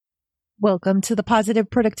Welcome to the Positive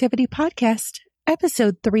Productivity Podcast,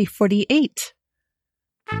 episode 348.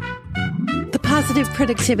 The Positive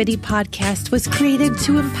Productivity Podcast was created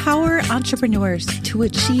to empower entrepreneurs to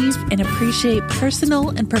achieve and appreciate personal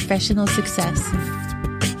and professional success.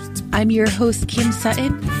 I'm your host, Kim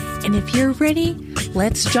Sutton, and if you're ready,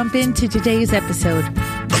 let's jump into today's episode.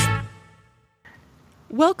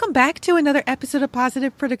 Welcome back to another episode of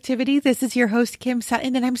Positive Productivity. This is your host, Kim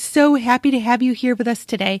Sutton, and I'm so happy to have you here with us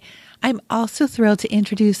today. I'm also thrilled to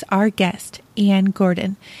introduce our guest, Anne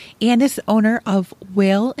Gordon. Anne is the owner of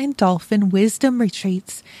Whale and Dolphin Wisdom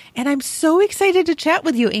Retreats, and I'm so excited to chat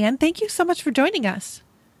with you, Anne. Thank you so much for joining us.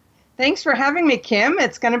 Thanks for having me, Kim.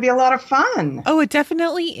 It's going to be a lot of fun. Oh, it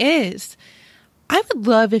definitely is. I would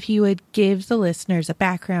love if you would give the listeners a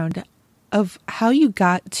background of how you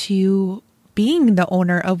got to being the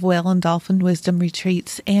owner of Whale and Dolphin Wisdom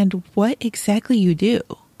Retreats and what exactly you do.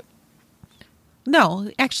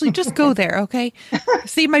 No, actually, just go there, okay?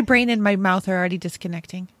 See, my brain and my mouth are already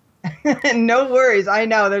disconnecting. No worries. I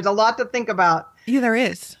know. There's a lot to think about. Yeah, there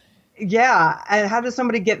is. Yeah. And how does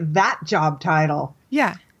somebody get that job title?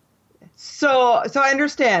 Yeah. So I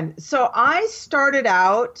understand. So I studied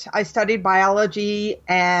biology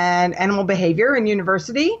and animal behavior in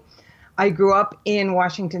university. I grew up in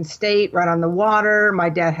Washington State, right on the water. My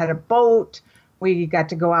dad had a boat. We got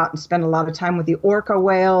to go out and spend a lot of time with the orca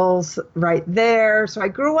whales right there. So I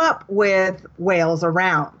grew up with whales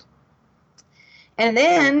around. And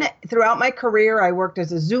then throughout my career, I worked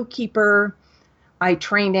as a zookeeper. I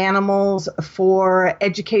trained animals for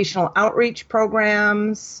educational outreach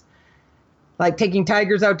programs, like taking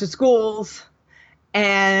tigers out to schools.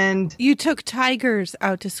 And you took tigers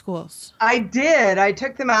out to schools. I did. I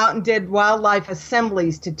took them out and did wildlife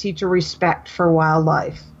assemblies to teach a respect for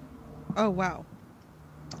wildlife. Oh, wow.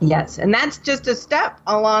 Yes. And that's just a step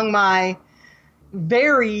along my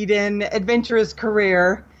varied and adventurous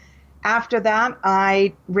career. After that,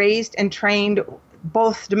 I raised and trained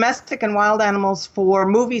both domestic and wild animals for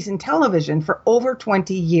movies and television for over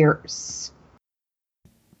 20 years.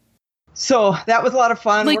 So that was a lot of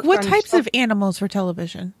fun. Like what types of animals for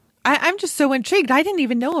television? I'm just so intrigued. I didn't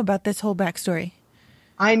even know about this whole backstory.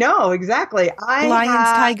 I know, exactly. Lions,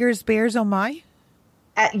 tigers, bears, oh my?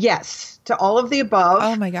 Yes, to all of the above.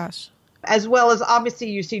 Oh my gosh. As well as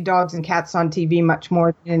obviously you see dogs and cats on TV much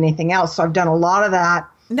more than anything else. So I've done a lot of that.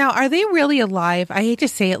 Now, are they really alive? I hate to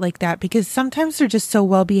say it like that because sometimes they're just so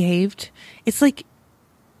well behaved. It's like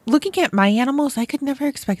looking at my animals, I could never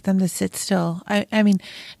expect them to sit still. I mean,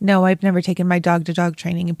 no, I've never taken my dog to dog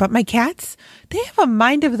training, but my cats, they have a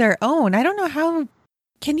mind of their own. I don't know how.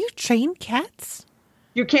 Can you train cats?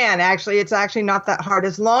 You can, actually. It's actually not that hard.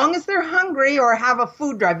 As long as they're hungry or have a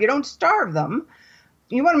food drive, you don't starve them.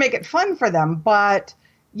 You want to make it fun for them. But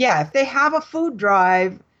yeah, if they have a food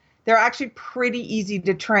drive, they're actually pretty easy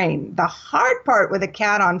to train. The hard part with a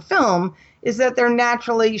cat on film is that they're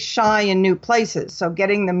naturally shy in new places. So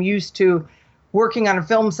getting them used to working on a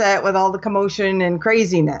film set with all the commotion and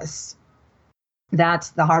craziness, that's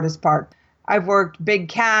the hardest part. I've worked big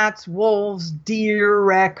cats, wolves, deer,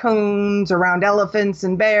 raccoons, around elephants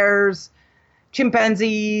and bears,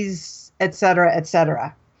 chimpanzees, etc.,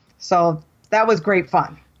 etc. So that was great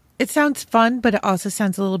fun. It sounds fun, but it also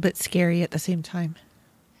sounds a little bit scary at the same time.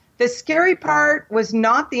 The scary part was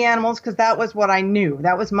not the animals, because that was what I knew.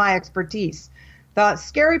 That was my expertise. The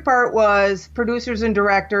scary part was producers and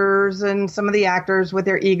directors and some of the actors with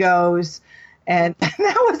their egos. And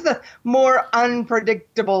that was the more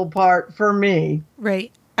unpredictable part for me.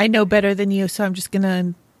 Right. I know better than you, so I'm just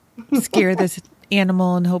going to scare this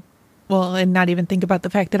animal and hope, and not even think about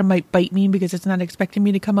the fact that it might bite me because it's not expecting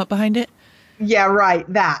me to come up behind it. Yeah, right.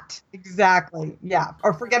 That. Exactly. Yeah.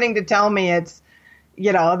 Or forgetting to tell me it's,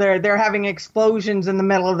 they're having explosions in the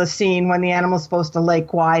middle of the scene when the animal's supposed to lay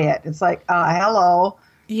quiet. It's like, hello.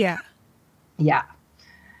 Yeah. Yeah.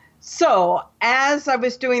 So as I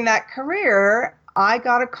was doing that career, I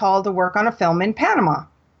got a call to work on a film in Panama.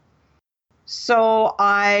 So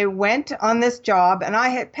I went on this job, and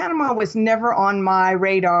Panama was never on my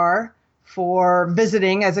radar for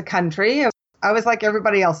visiting as a country. I was like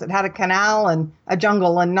everybody else. It had a canal and a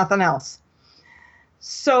jungle and nothing else.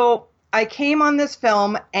 So I came on this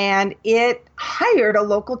film, and it hired a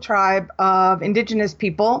local tribe of indigenous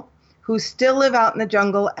people who still live out in the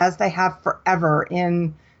jungle as they have forever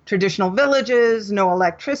in traditional villages, no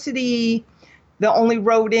electricity. The only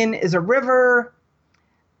road in is a river.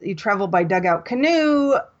 You travel by dugout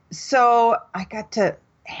canoe. So I got to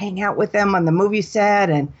hang out with them on the movie set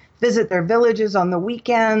and visit their villages on the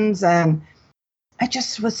weekends. And I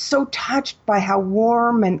just was so touched by how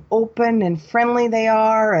warm and open and friendly they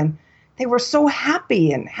are. And They were so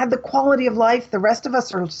happy and had the quality of life the rest of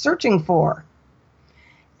us are searching for.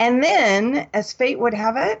 And then, as fate would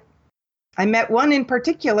have it, I met one in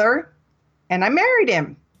particular, and I married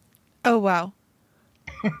him. Oh, wow.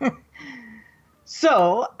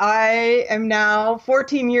 So I am now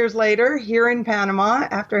 14 years later here in Panama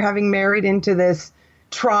after having married into this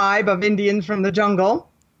tribe of Indians from the jungle.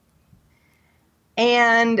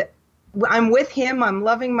 And I'm with him. I'm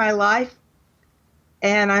loving my life.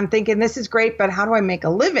 And I'm thinking, this is great, but how do I make a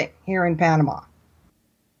living here in Panama?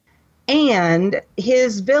 And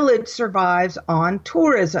his village survives on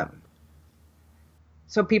tourism.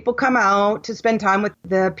 So people come out to spend time with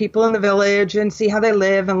the people in the village and see how they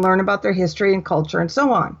live and learn about their history and culture and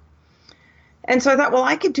so on. And so I thought, well,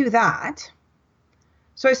 I could do that.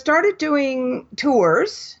 So I started doing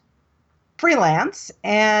tours, freelance,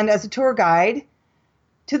 and as a tour guide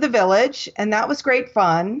to the village. And that was great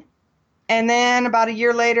fun. And then about a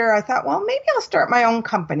year later, I thought, well, maybe I'll start my own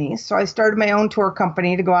company. So I started my own tour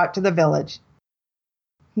company to go out to the village.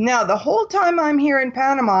 Now, the whole time I'm here in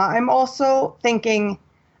Panama, I'm also thinking,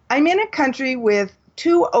 I'm in a country with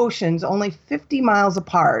two oceans only 50 miles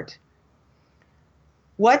apart.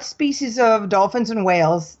 What species of dolphins and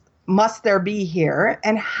whales must there be here?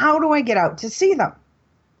 And how do I get out to see them?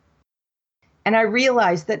 And I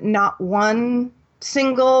realized that not one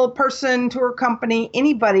single person, tour company,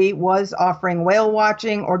 anybody was offering whale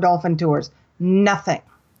watching or dolphin tours. Nothing.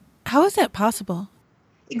 How is that possible?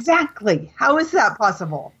 Exactly. How is that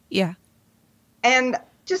possible? Yeah. And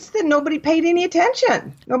just that nobody paid any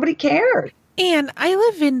attention. Nobody cared. And I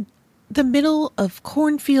live in the middle of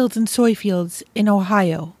cornfields and soy fields in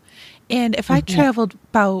Ohio. And if I traveled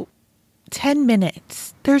about 10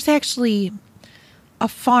 minutes, there's actually a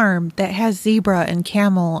farm that has zebra and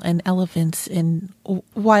camel and elephants and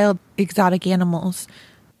wild exotic animals.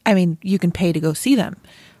 I mean, you can pay to go see them.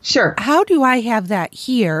 Sure. How do I have that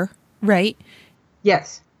here, right?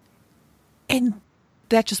 Yes. And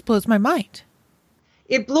that just blows my mind.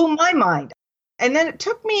 It blew my mind. And then it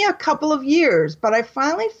took me a couple of years, but I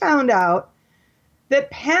finally found out that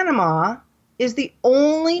Panama is the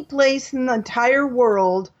only place in the entire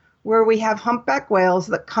world where we have humpback whales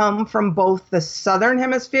that come from both the southern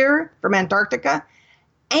hemisphere, from Antarctica,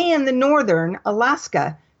 and the northern,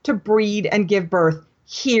 Alaska, to breed and give birth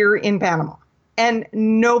here in Panama. And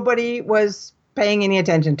nobody was paying any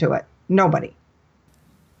attention to it. Nobody.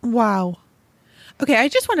 Wow. Okay, I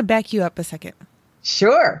just want to back you up a second.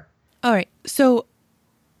 Sure. All right, so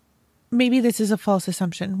maybe this is a false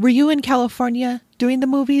assumption. Were you in California doing the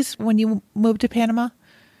movies when you moved to Panama?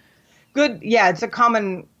 Good. Yeah, it's a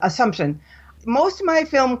common assumption. Most of my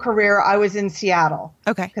film career, I was in Seattle.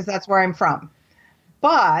 Okay. Because that's where I'm from.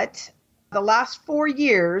 But the last 4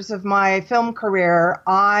 years of my film career,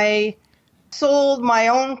 I sold my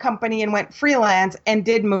own company and went freelance and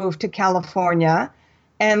did move to California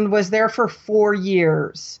and was there for 4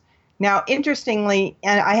 years. Now, interestingly,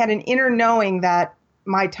 and I had an inner knowing that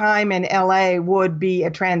my time in LA would be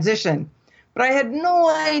a transition. But I had no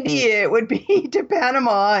idea it would be to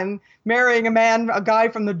Panama and marrying a guy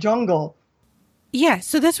from the jungle. Yeah,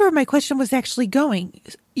 so that's where my question was actually going.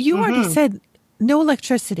 You already said no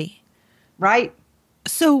electricity. Right.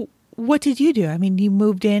 So what did you do? I mean, you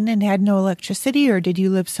moved in and had no electricity, or did you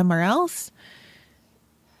live somewhere else?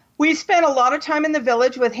 We spent a lot of time in the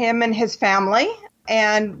village with him and his family.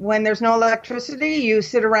 And when there's no electricity, you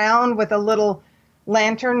sit around with a little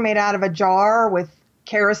lantern made out of a jar with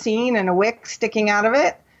kerosene and a wick sticking out of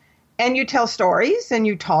it. And you tell stories and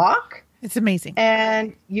you talk. It's amazing.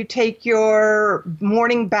 And you take your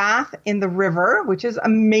morning bath in the river, which is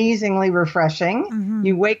amazingly refreshing.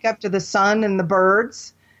 You wake up to the sun and the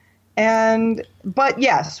birds. But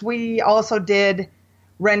yes, we also did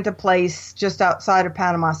rent a place just outside of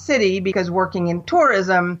Panama City because working in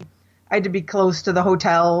tourism, I had to be close to the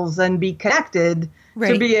hotels and be connected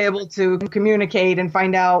to be able to communicate and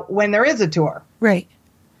find out when there is a tour. Right.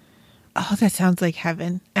 Oh, that sounds like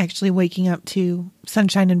heaven, actually waking up to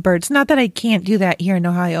sunshine and birds. Not that I can't do that here in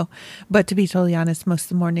Ohio, but to be totally honest, most of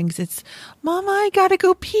the mornings it's, Mama, I gotta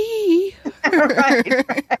go pee. right.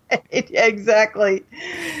 Exactly.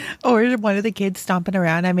 Or one of the kids stomping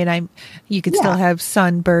around. I mean, you could still have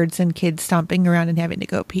sun, birds, and kids stomping around and having to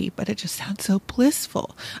go pee, but it just sounds so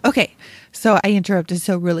blissful. Okay, so I interrupted.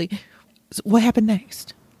 So what happened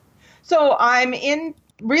next? So I'm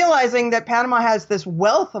realizing that Panama has this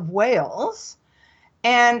wealth of whales.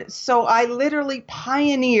 And so I literally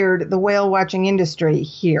pioneered the whale watching industry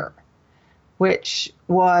here, which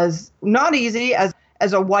was not easy as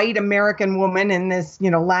a white American woman in this,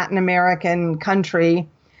 Latin American country.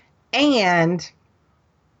 And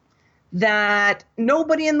that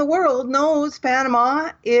nobody in the world knows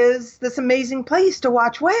Panama is this amazing place to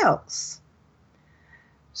watch whales.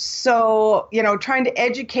 So, trying to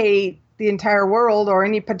educate the entire world or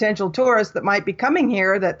any potential tourists that might be coming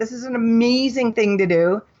here that this is an amazing thing to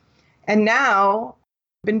do. And now,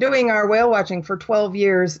 I've been doing our whale watching for 12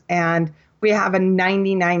 years, and we have a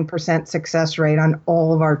 99% success rate on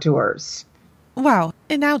all of our tours. Wow.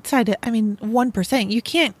 And outside it, 1%, you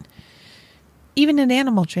can't, even an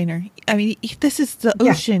animal trainer, this is the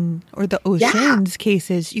ocean or the oceans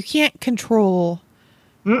cases, you can't control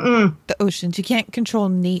the oceans. You can't control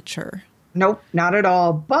nature. Nope, not at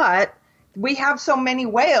all. But we have so many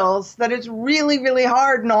whales that it's really, really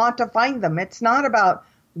hard not to find them. It's not about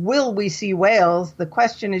will we see whales. The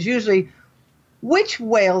question is usually, which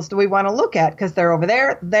whales do we want to look at? Because they're over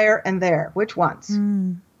there, there, and there. Which ones?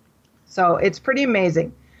 So it's pretty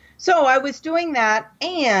amazing. So I was doing that,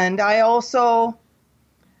 and I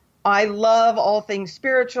love all things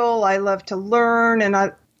spiritual. I love to learn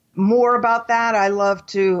more about that. I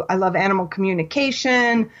love animal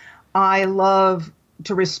communication. I love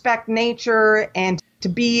to respect nature and to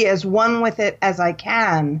be as one with it as I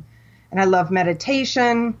can. And I love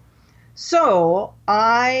meditation. So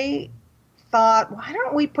I thought, why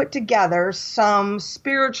don't we put together some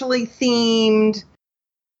spiritually themed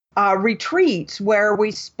retreats where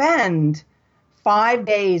we spend 5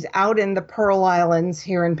 days out in the Pearl Islands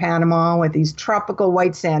here in Panama with these tropical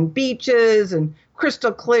white sand beaches and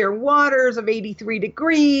crystal clear waters of 83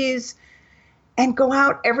 degrees, and go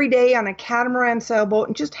out every day on a catamaran sailboat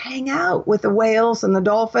and just hang out with the whales and the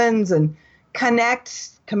dolphins and connect,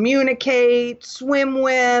 communicate, swim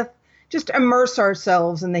with, just immerse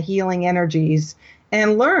ourselves in the healing energies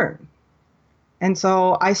and learn. And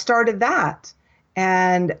so I started that.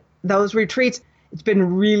 And those retreats, it's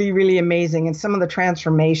been really, really amazing. And some of the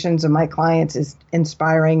transformations of my clients is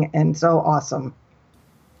inspiring and so awesome.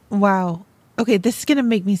 Wow. Okay, this is going to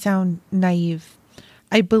make me sound naive.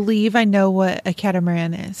 I believe I know what a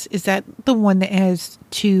catamaran is. Is that the one that has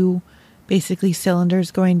two basically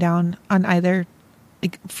cylinders going down on either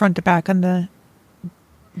front to back on the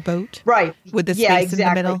boat? Right. With the space in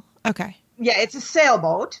the middle? Okay. Yeah, it's a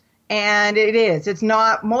sailboat. And it is. It's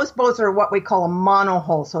not, most boats are what we call a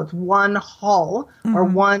monohull. So it's one hull or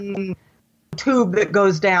one tube that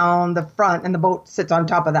goes down the front and the boat sits on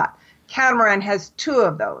top of that. Catamaran has two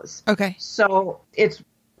of those. Okay. So it's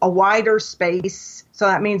a wider space. So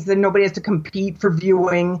that means that nobody has to compete for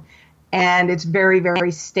viewing. And it's very,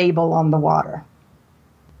 very stable on the water.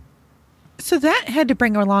 So that had to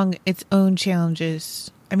bring along its own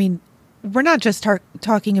challenges. We're not just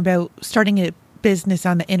talking about starting a business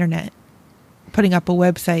on the internet, putting up a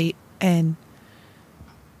website and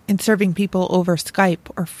serving people over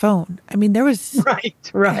Skype or phone. There was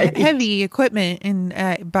right heavy equipment,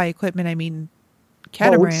 and by equipment I mean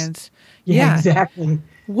catamarans. Boats. Yeah, exactly.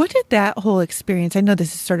 What did that whole experience, I know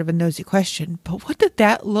this is sort of a nosy question, but what did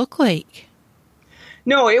that look like?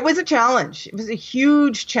 No, it was a challenge. It was a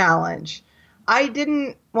huge challenge. I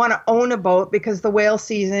didn't want to own a boat because the whale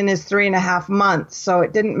season is 3.5 months. So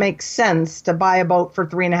it didn't make sense to buy a boat for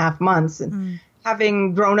 3.5 months. And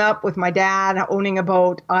having grown up with my dad owning a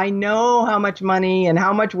boat, I know how much money and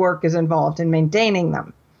how much work is involved in maintaining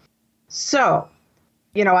them. So,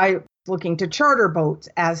 I was looking to charter boats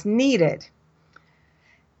as needed.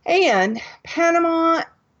 And Panama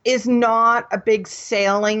is not a big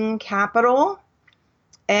sailing capital.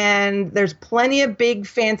 And there's plenty of big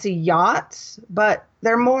fancy yachts, but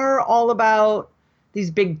they're more all about these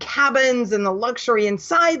big cabins and the luxury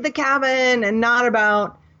inside the cabin and not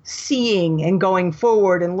about seeing and going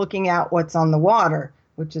forward and looking at what's on the water,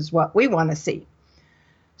 which is what we want to see.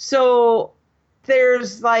 So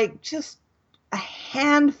there's just a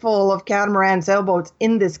handful of catamaran sailboats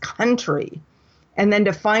in this country. And then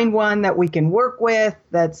to find one that we can work with,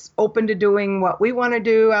 that's open to doing what we want to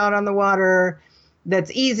do out on the water,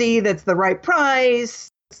 that's easy, that's the right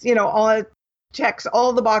price, all it checks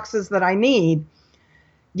all the boxes that I need.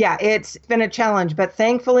 Yeah, it's been a challenge, but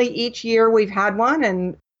thankfully each year we've had one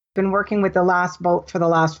and been working with the last boat for the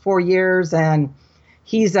last 4 years. And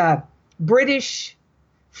he's a British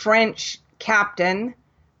French captain,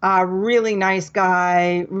 a really nice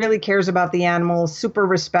guy, really cares about the animals, super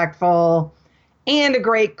respectful, and a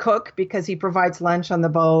great cook because he provides lunch on the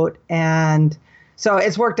boat. And so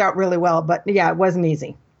it's worked out really well, but yeah, it wasn't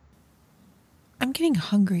easy. I'm getting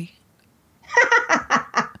hungry.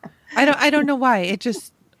 I don't know why. It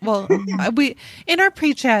just, we, in our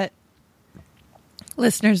pre-chat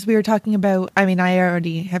listeners, we were talking about, I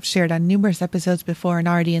already have shared on numerous episodes before and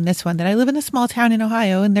already in this one that I live in a small town in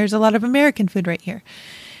Ohio and there's a lot of American food right here.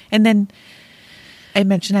 And then I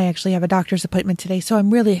mentioned I actually have a doctor's appointment today, so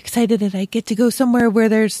I'm really excited that I get to go somewhere where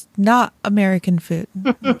there's not American food.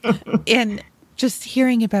 And just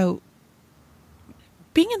hearing about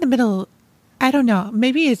being in the middle, I don't know,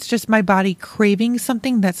 maybe it's just my body craving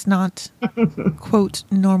something that's not, quote,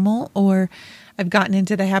 normal, or I've gotten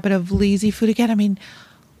into the habit of lazy food again. I mean,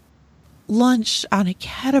 lunch on a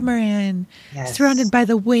catamaran, Yes. surrounded by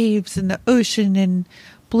the waves and the ocean and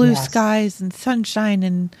blue Yes. skies and sunshine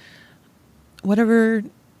and whatever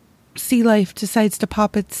sea life decides to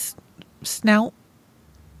pop its snout.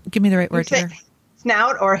 Give me the right word say here.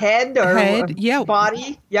 Snout or head or Head, yeah.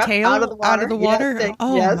 body. Yep, Tail out of the water. Yes, Yes,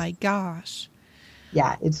 oh yes. my gosh.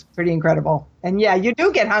 Yeah, it's pretty incredible. And yeah, you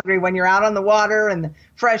do get hungry when you're out on the water and the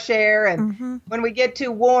fresh air. And when we get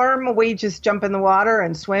too warm, we just jump in the water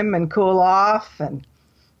and swim and cool off and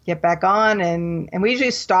get back on. And we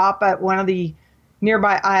usually stop at one of the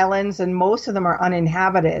nearby islands, and most of them are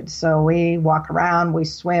uninhabited. So we walk around, we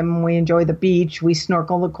swim, we enjoy the beach, we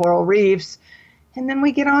snorkel the coral reefs, and then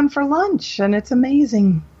we get on for lunch. And it's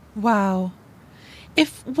amazing. Wow.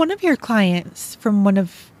 If one of your clients from one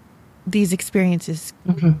of these experiences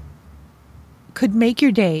could make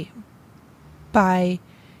your day by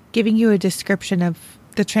giving you a description of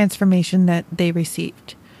the transformation that they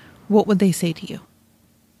received, what would they say to you?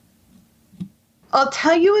 I'll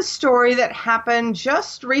tell you a story that happened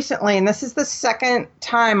just recently, and this is the second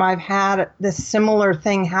time I've had this similar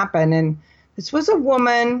thing happen. And this was a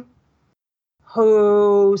woman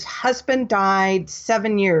whose husband died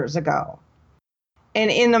 7 years ago. And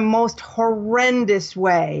in the most horrendous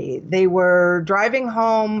way. They were driving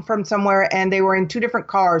home from somewhere, and they were in two different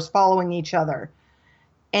cars following each other.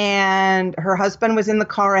 And her husband was in the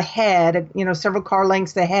car ahead, several car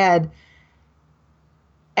lengths ahead,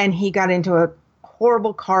 and he got into a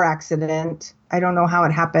horrible car accident. I don't know how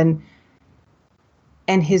it happened.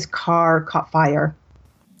 And his car caught fire.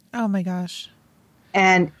 Oh my gosh.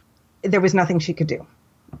 And there was nothing she could do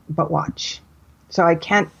but watch. So I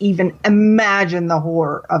can't even imagine the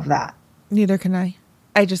horror of that. Neither can I.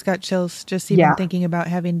 I just got chills just even thinking about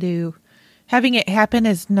having it happen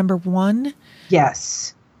as number one.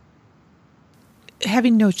 Yes.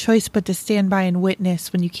 Having no choice but to stand by and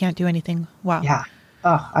witness when you can't do anything. Wow. Yeah.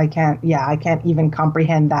 Oh, I can't even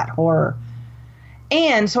comprehend that horror.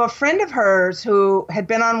 And so a friend of hers who had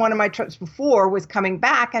been on one of my trips before was coming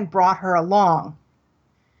back and brought her along.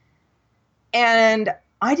 And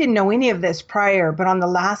I didn't know any of this prior, but on the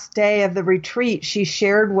last day of the retreat, she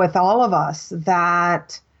shared with all of us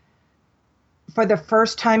that for the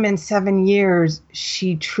first time in 7 years,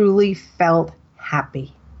 she truly felt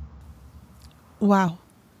happy. Wow.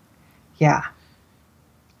 Yeah.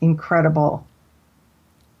 Incredible.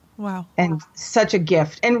 Wow. And such a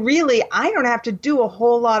gift. And really, I don't have to do a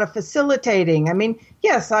whole lot of facilitating. I mean,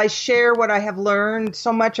 yes, I share what I have learned,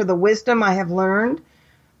 so much of the wisdom I have learned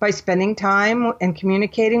by spending time and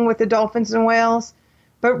communicating with the dolphins and whales.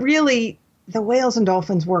 But really, the whales and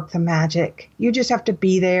dolphins work the magic. You just have to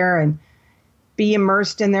be there and be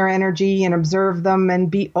immersed in their energy and observe them and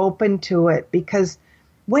be open to it. Because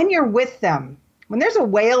when you're with them, when there's a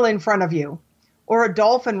whale in front of you or a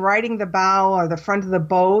dolphin riding the bow or the front of the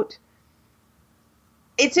boat,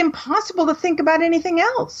 it's impossible to think about anything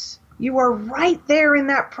else. You are right there in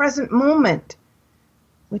that present moment,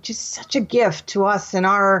 which is such a gift to us in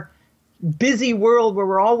our busy world where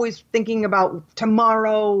we're always thinking about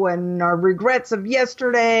tomorrow and our regrets of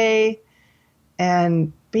yesterday.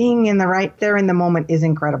 And being right there in the moment is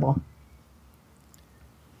incredible.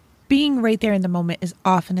 Being right there in the moment is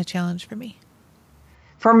often a challenge for me.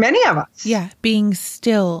 For many of us. Yeah, being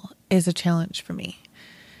still is a challenge for me.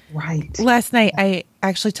 Right. Last night, I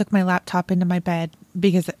actually took my laptop into my bed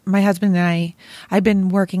because my husband and I've been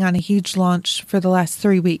working on a huge launch for the last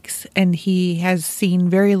 3 weeks, and he has seen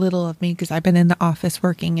very little of me because I've been in the office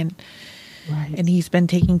working, and he's been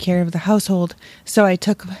taking care of the household. So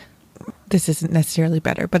this isn't necessarily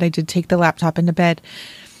better, but I did take the laptop into bed,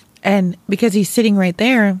 and because he's sitting right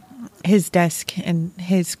there, his desk and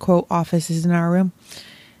his quote office is in our room.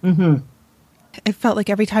 Mm-hmm. It felt like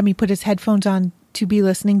every time he put his headphones on to be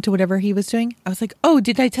listening to whatever he was doing, I was like, oh,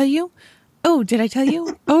 did I tell you? Oh, did I tell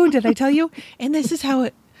you? Oh, did I tell you? And this is how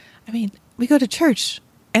we go to church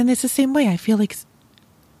and it's the same way. I feel like,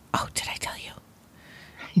 oh, did I tell you?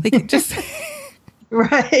 Like it just,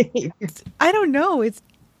 right. I don't know.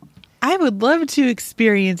 I would love to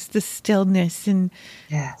experience the stillness, and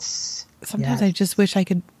yes, sometimes I just wish I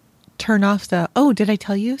could turn off the, oh, did I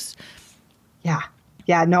tell you? Yeah.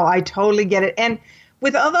 Yeah, no, I totally get it. And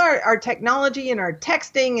with our technology and our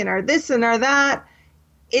texting and our this and our that,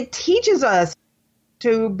 it teaches us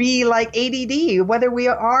to be like ADD, whether we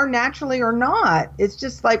are naturally or not. It's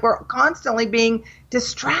just like we're constantly being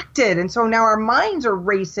distracted. And so now our minds are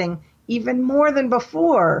racing even more than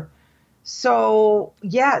before. So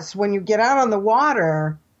yes, when you get out on the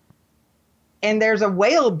water and there's a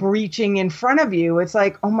whale breaching in front of you, it's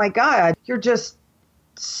like, oh my God, you're just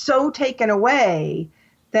so taken away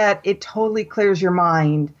that it totally clears your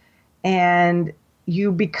mind and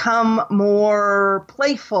you become more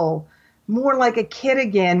playful, more like a kid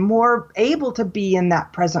again, more able to be in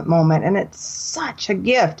that present moment. And it's such a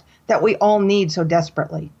gift that we all need so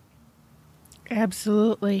desperately.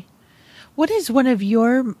 Absolutely. What is one of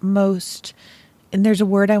your most, and there's a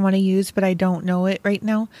word I want to use, but I don't know it right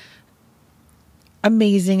now,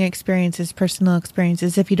 amazing experiences, personal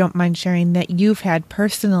experiences, if you don't mind sharing, that you've had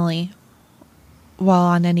personally while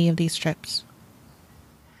on any of these trips?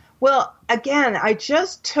 Well, again, I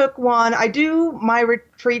just took one. I do my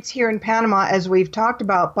retreats here in Panama, as we've talked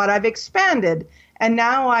about, but I've expanded. And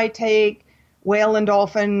now I take whale and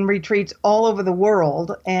dolphin retreats all over the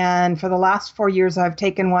world. And for the last 4 years, I've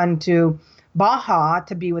taken one to Baja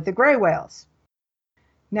to be with the gray whales.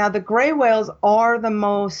 Now, the gray whales are the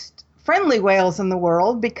most friendly whales in the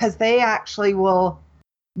world because they actually will,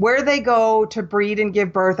 where they go to breed and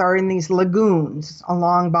give birth are in these lagoons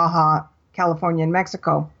along Baja, California, and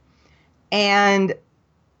Mexico. And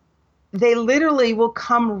they literally will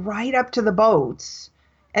come right up to the boats.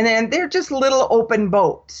 And then they're just little open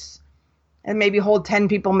boats and maybe hold 10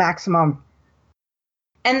 people maximum.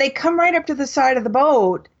 And they come right up to the side of the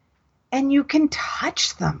boat and you can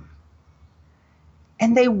touch them.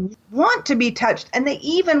 And they want to be touched. And they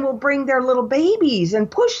even will bring their little babies and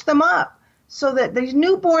push them up so that these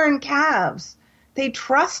newborn calves, they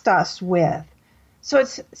trust us with. So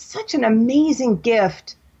it's such an amazing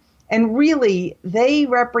gift. And really, they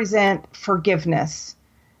represent forgiveness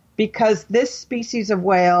because this species of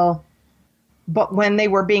whale, but when they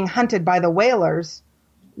were being hunted by the whalers,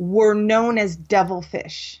 were known as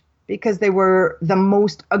devilfish because they were the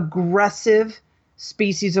most aggressive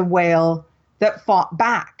species of whale that fought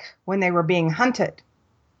back when they were being hunted.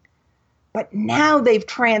 But now they've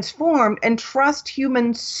transformed and trust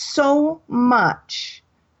humans so much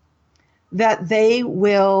that they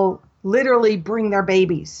will literally bring their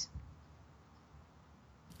babies.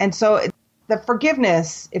 And so the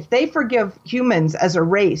forgiveness, if they forgive humans as a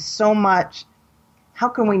race so much, how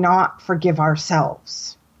can we not forgive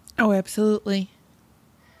ourselves? Oh, absolutely.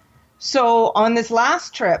 So on this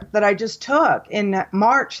last trip that I just took in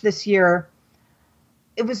March this year,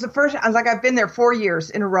 it was the first, I was like, I've been there 4 years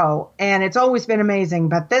in a row and it's always been amazing.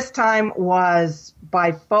 But this time was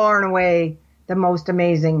by far and away the most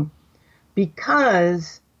amazing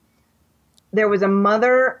because there was a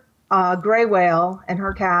mother gray whale and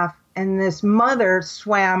her calf, and this mother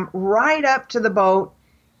swam right up to the boat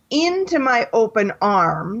into my open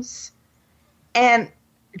arms and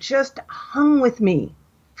just hung with me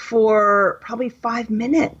for probably 5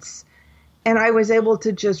 minutes. And I was able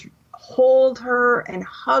to just hold her and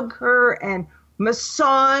hug her and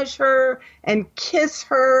massage her and kiss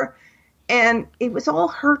her. And it was all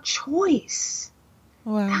her choice.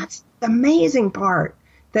 Wow. That's the amazing part,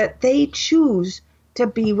 that they choose to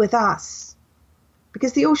be with us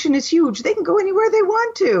because the ocean is huge. They can go anywhere they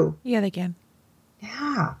want to. Yeah, they can.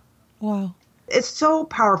 Yeah. Wow. It's so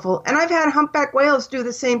powerful. And I've had humpback whales do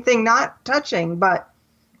the same thing, not touching, but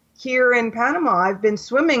here in Panama, I've been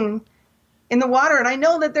swimming in the water and I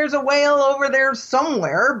know that there's a whale over there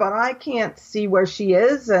somewhere, but I can't see where she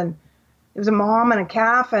is. And it was a mom and a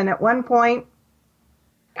calf. And at one point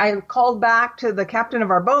I called back to the captain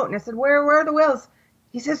of our boat and I said, where are the whales?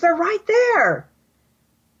 He says, they're right there.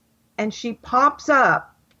 And she pops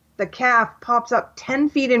up, the calf pops up 10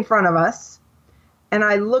 feet in front of us. And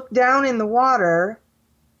I look down in the water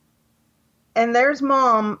and there's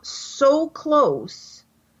mom so close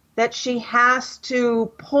that she has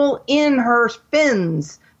to pull in her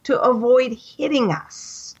fins to avoid hitting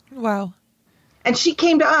us. Wow. And she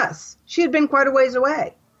came to us. She had been quite a ways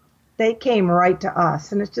away. They came right to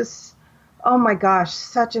us. And it's just, oh my gosh,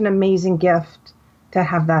 such an amazing gift to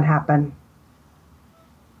have that happen.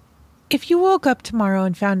 If you woke up tomorrow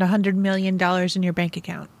and found $100 million in your bank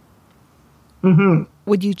account,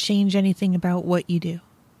 would you change anything about what you do?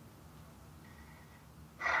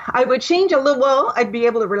 I would change a little. Well, I'd be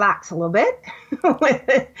able to relax a little bit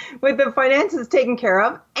with the finances taken care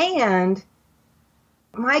of. And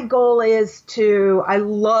my goal is I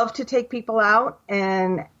love to take people out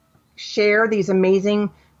and share these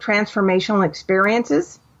amazing transformational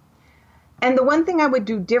experiences. And the one thing I would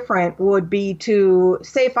do different would be to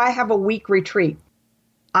say, if I have a week retreat,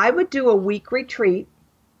 I would do a week retreat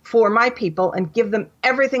for my people and give them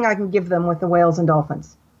everything I can give them with the whales and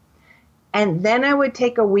dolphins. And then I would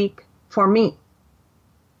take a week for me.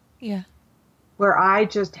 Yeah. Where I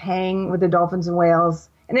just hang with the dolphins and whales.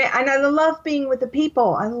 And I love being with the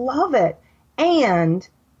people. I love it. And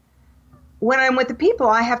when I'm with the people,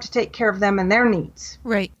 I have to take care of them and their needs.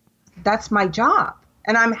 Right. That's my job.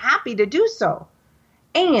 And I'm happy to do so.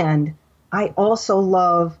 And I also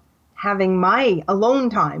love having my alone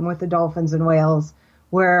time with the dolphins and whales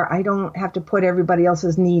where I don't have to put everybody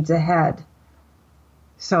else's needs ahead.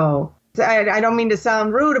 So I don't mean to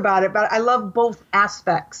sound rude about it, but I love both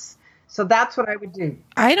aspects. So that's what I would do.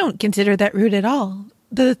 I don't consider that rude at all.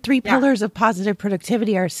 The three pillars of positive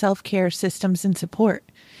productivity are self-care, systems, and support.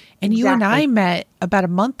 And you and I met about a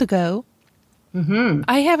month ago. Mm-hmm.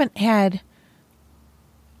 I haven't had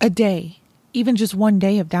a day, even just one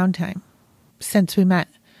day of downtime since we met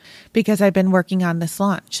because I've been working on this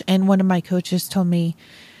launch. And one of my coaches told me,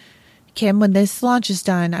 Kim, when this launch is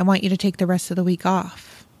done, I want you to take the rest of the week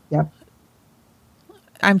off. Yep.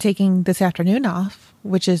 I'm taking this afternoon off,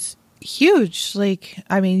 which is huge. Like,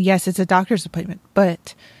 I mean, yes, it's a doctor's appointment,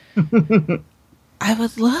 but I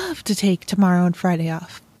would love to take tomorrow and Friday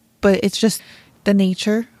off. But it's just the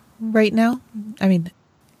nature right now. I mean,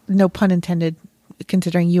 no pun intended,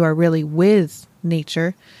 considering you are really with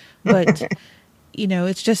nature. But, you know,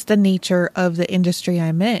 it's just the nature of the industry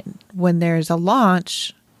I'm in. When there's a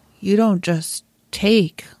launch, you don't just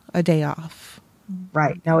take a day off.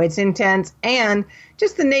 Right. No, it's intense. And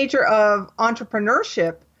just the nature of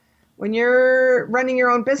entrepreneurship. When you're running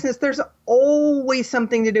your own business, there's always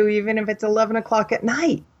something to do, even if it's 11 o'clock at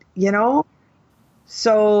night, you know?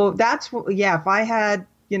 So that's, if I had,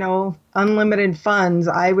 you know, unlimited funds,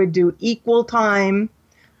 I would do equal time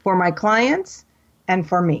for my clients and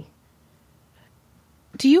for me.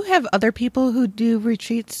 Do you have other people who do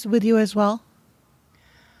retreats with you as well?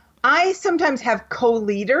 I sometimes have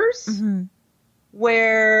co-leaders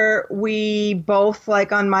where we both,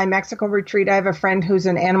 like on my Mexico retreat, I have a friend who's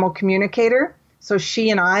an animal communicator. So she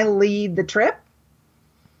and I lead the trip.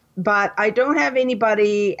 But I don't have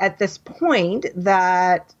anybody at this point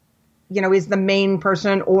that, you know, is the main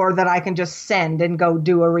person or that I can just send and go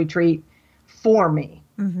do a retreat for me.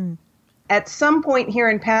 Mm-hmm. At some point here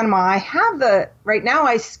in Panama, right now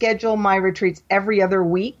I schedule my retreats every other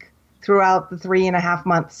week throughout the 3.5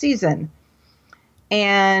 month season.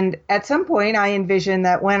 And at some point I envision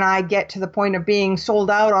that when I get to the point of being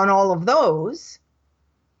sold out on all of those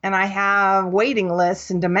and I have waiting lists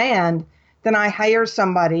and demand, then I hire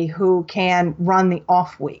somebody who can run the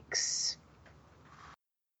off weeks.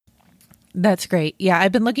 That's great. Yeah,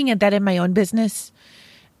 I've been looking at that in my own business.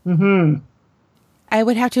 Mm-hmm. I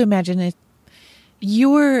would have to imagine it.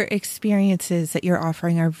 Your experiences that you're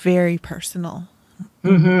offering are very personal.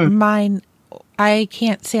 Mm-hmm. Mine, I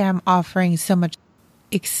can't say I'm offering so much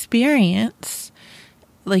experience,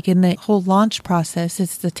 like in the whole launch process.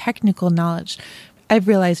 It's the technical knowledge. I've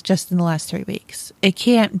realized just in the last 3 weeks, it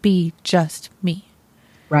can't be just me.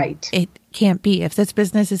 Right. It can't be. If this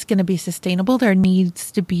business is going to be sustainable, there needs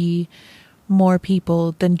to be more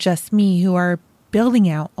people than just me who are building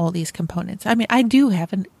out all these components. I mean, I do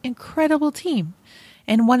have an incredible team,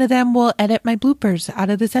 and one of them will edit my bloopers out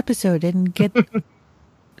of this episode and get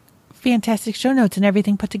fantastic show notes and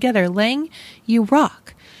everything put together. Lang, you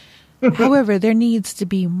rock. However, there needs to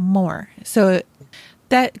be more. So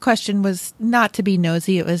that question was not to be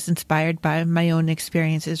nosy. It was inspired by my own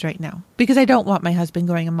experiences right now, because I don't want my husband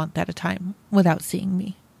going a month at a time without seeing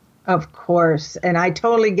me. Of course. And I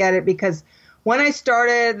totally get it, because when I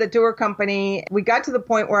started the tour company, we got to the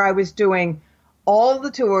point where I was doing all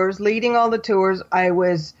the tours, leading all the tours. I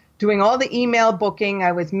was doing all the email booking.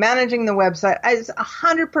 I was managing the website. I was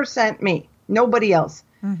 100% me, nobody else,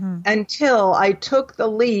 until I took the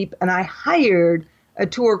leap and I hired a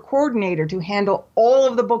tour coordinator to handle all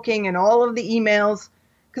of the booking and all of the emails.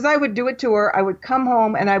 Because I would do a tour, I would come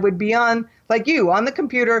home and I would be on, like you, on the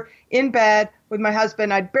computer in bed with my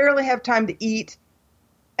husband. I'd barely have time to eat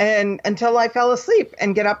and until I fell asleep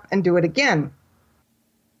and get up and do it again.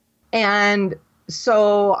 And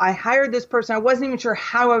so I hired this person. I wasn't even sure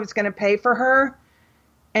how I was going to pay for her.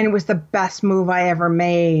 And it was the best move I ever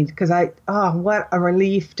made, because what a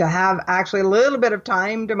relief to have actually a little bit of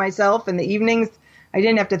time to myself in the evenings. I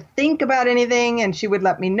didn't have to think about anything, and she would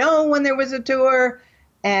let me know when there was a tour,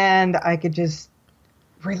 and I could just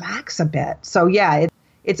relax a bit. So yeah,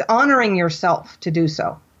 it's honoring yourself to do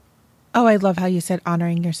so. Oh, I love how you said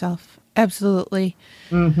honoring yourself. Absolutely.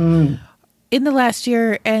 Mm-hmm. In the last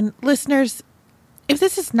year, and listeners, if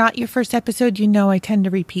this is not your first episode, you know I tend to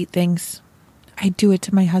repeat things. I do it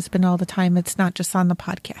to my husband all the time. It's not just on the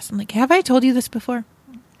podcast. I'm like, have I told you this before?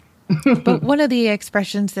 But one of the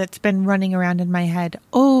expressions that's been running around in my head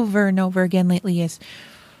over and over again lately is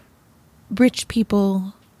rich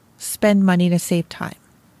people spend money to save time.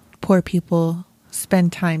 Poor people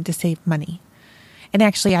spend time to save money. And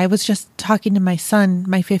actually, I was just talking to my son,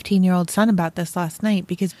 my 15-year-old son, about this last night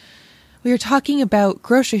because we were talking about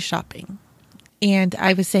grocery shopping. And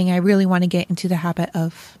I was saying I really want to get into the habit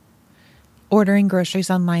of ordering groceries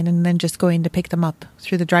online and then just going to pick them up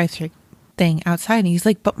through the drive-thru thing outside. And he's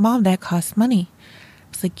like, but Mom, that costs money. I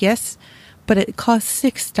was like, yes, but it costs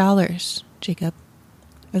 $6, Jacob.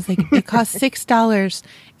 I was like, it costs $6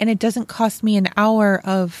 and it doesn't cost me an hour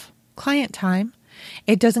of client time.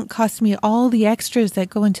 It doesn't cost me all the extras that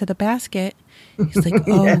go into the basket. He's like,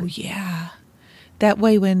 oh, yeah. That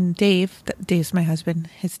way when Dave's my husband,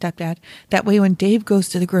 his stepdad, that way when Dave goes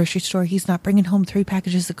to the grocery store, he's not bringing home 3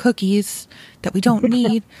 packages of cookies that we don't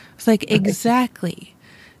need. It's like, exactly.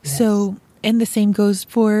 Yes. So, and the same goes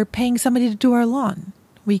for paying somebody to do our lawn.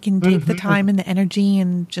 We can take the time and the energy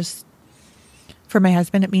and just, for my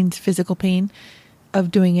husband, it means physical pain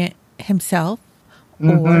of doing it himself.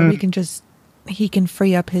 Or we can just, he can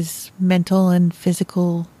free up his mental and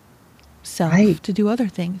physical self to do other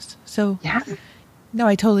things. So, no,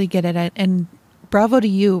 I totally get it. And bravo to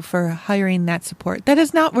you for hiring that support. That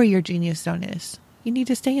is not where your genius zone is. You need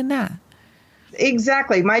to stay in that.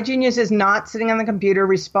 Exactly. My genius is not sitting on the computer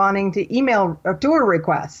responding to email or tour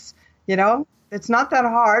requests. You know, it's not that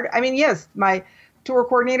hard. I mean, yes, my tour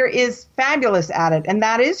coordinator is fabulous at it, and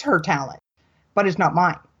that is her talent, but it's not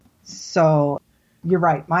mine. So you're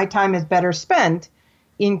right. My time is better spent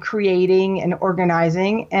in creating and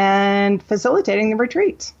organizing and facilitating the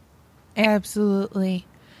retreats. Absolutely.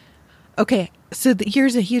 Okay, so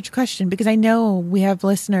here's a huge question, because I know we have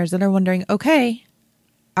listeners that are wondering, okay,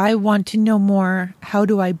 I want to know more. How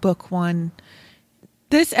do I book one?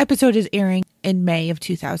 This episode is airing in May of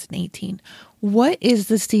 2018. What is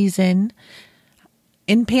the season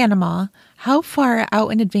in Panama? How far out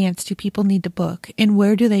in advance do people need to book? And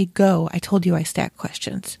where do they go? I told you I stack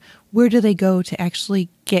questions. Where do they go to actually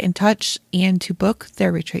get in touch and to book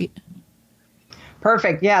their retreat?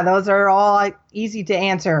 Perfect. Yeah, those are all easy to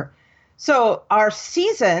answer. So our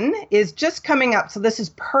season is just coming up. So this is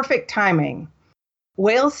perfect timing.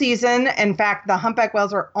 Whale season. In fact, the humpback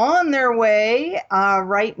whales are on their way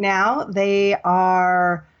right now. They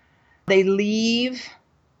leave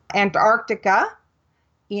Antarctica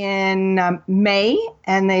in May,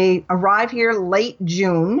 and they arrive here late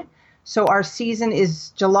June. So our season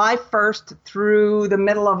is July 1st through the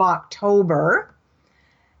middle of October.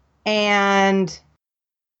 And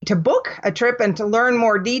to book a trip and to learn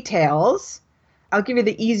more details, I'll give you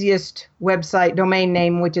the easiest website domain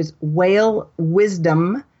name, which is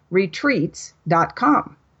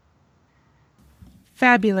whalewisdomretreats.com.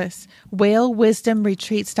 Fabulous.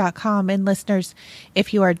 whalewisdomretreats.com. And listeners,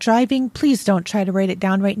 if you are driving, please don't try to write it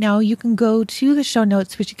down right now. You can go to the show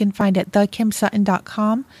notes, which you can find at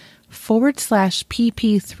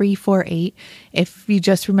thekimsutton.com/PP348. If you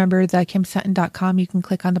just remember thekimsutton.com, you can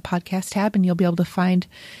click on the podcast tab and you'll be able to find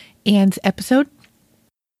Anne's episode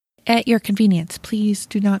at your convenience. Please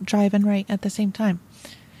do not drive and write at the same time.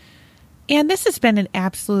 And this has been an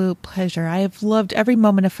absolute pleasure. I have loved every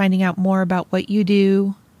moment of finding out more about what you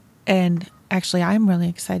do. And actually, I'm really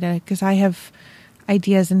excited because I have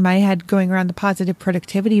ideas in my head going around the positive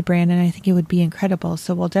productivity brand, and I think it would be incredible.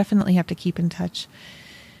 So we'll definitely have to keep in touch.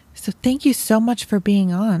 So thank you so much for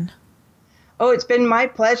being on. Oh, it's been my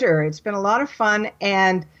pleasure. It's been a lot of fun.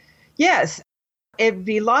 And yes, it'd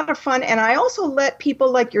be a lot of fun. And I also let people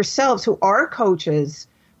like yourselves who are coaches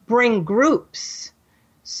bring groups.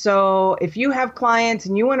 So if you have clients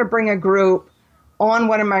and you want to bring a group on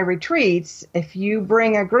one of my retreats, if you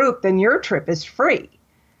bring a group, then your trip is free.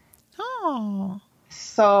 Oh.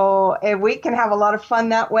 So we can have a lot of fun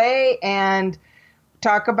that way and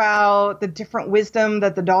talk about the different wisdom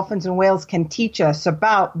that the dolphins and whales can teach us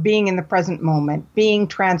about being in the present moment, being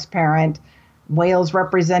transparent, whales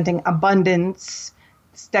representing abundance,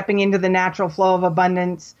 stepping into the natural flow of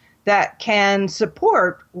abundance that can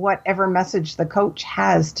support whatever message the coach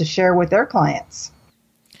has to share with their clients.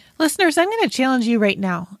 Listeners, I'm going to challenge you right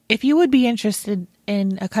now. If you would be interested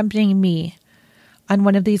in accompanying me on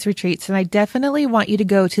one of these retreats, and I definitely want you to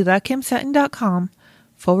go to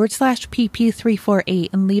thekimsutton.com/PP348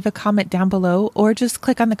 and leave a comment down below, or just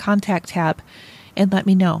click on the contact tab and let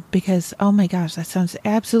me know, because, oh my gosh, that sounds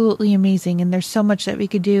absolutely amazing. And there's so much that we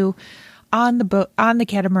could do on the boat, on the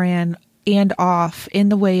catamaran, and off in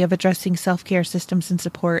the way of addressing self-care systems and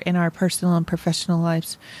support in our personal and professional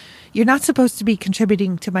lives. You're not supposed to be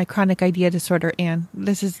contributing to my chronic idea disorder, Anne.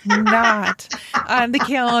 This is not on the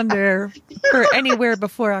calendar for anywhere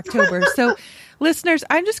before October. So, listeners,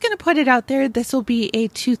 I'm just going to put it out there. This will be a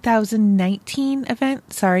 2019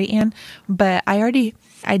 event. Sorry, Anne, but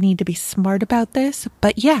I need to be smart about this.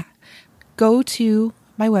 But yeah, go to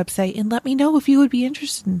my website and let me know if you would be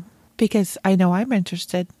interested, because I know I'm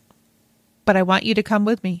interested, but I want you to come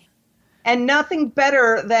with me. And nothing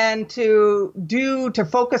better than to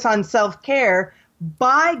focus on self-care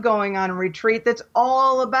by going on a retreat that's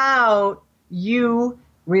all about you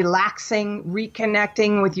relaxing,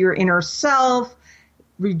 reconnecting with your inner self,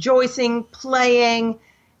 rejoicing, playing,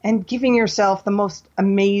 and giving yourself the most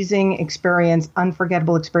amazing experience,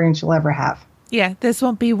 unforgettable experience you'll ever have. Yeah, this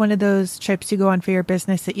won't be one of those trips you go on for your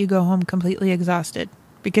business that you go home completely exhausted.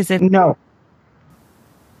 Because No.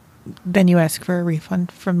 Then you ask for a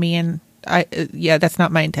refund from me, and that's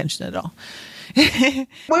not my intention at all. We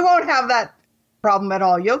won't have that problem at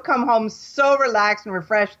all. You'll come home so relaxed and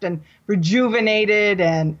refreshed and rejuvenated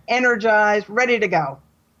and energized, ready to go.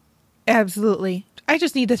 Absolutely. I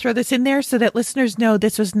just need to throw this in there so that listeners know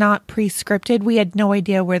this was not pre-scripted. We had no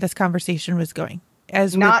idea where this conversation was going.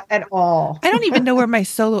 Not at all. I don't even know where my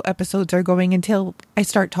solo episodes are going until I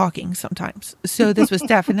start talking sometimes. So this was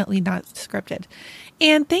definitely not scripted.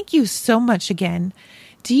 And thank you so much again.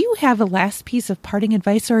 Do you have a last piece of parting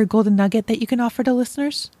advice or a golden nugget that you can offer to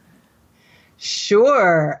listeners?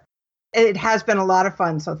 Sure. It has been a lot of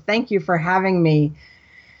fun. So thank you for having me.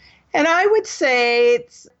 And I would say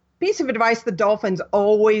it's a piece of advice the dolphins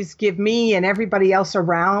always give me and everybody else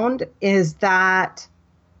around is that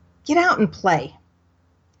get out and play.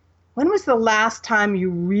 When was the last time you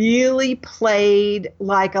really played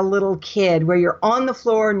like a little kid, where you're on the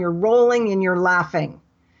floor and you're rolling and you're laughing?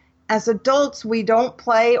 As adults, we don't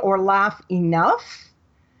play or laugh enough.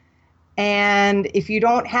 And if you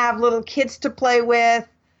don't have little kids to play with,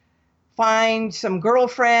 find some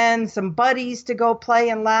girlfriends, some buddies to go play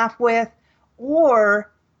and laugh with, or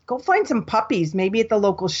go find some puppies, maybe at the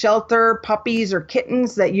local shelter, puppies or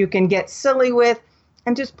kittens that you can get silly with.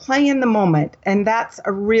 And just play in the moment. And that's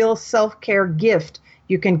a real self-care gift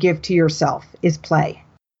you can give to yourself, is play.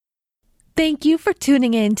 Thank you for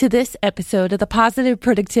tuning in to this episode of the Positive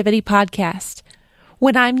Productivity Podcast.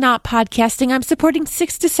 When I'm not podcasting, I'm supporting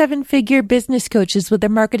 6 to 7 figure business coaches with their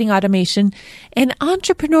marketing automation and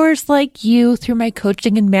entrepreneurs like you through my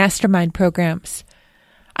coaching and mastermind programs.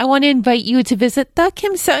 I want to invite you to visit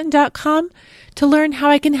thekimsutton.com to learn how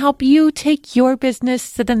I can help you take your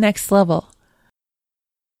business to the next level.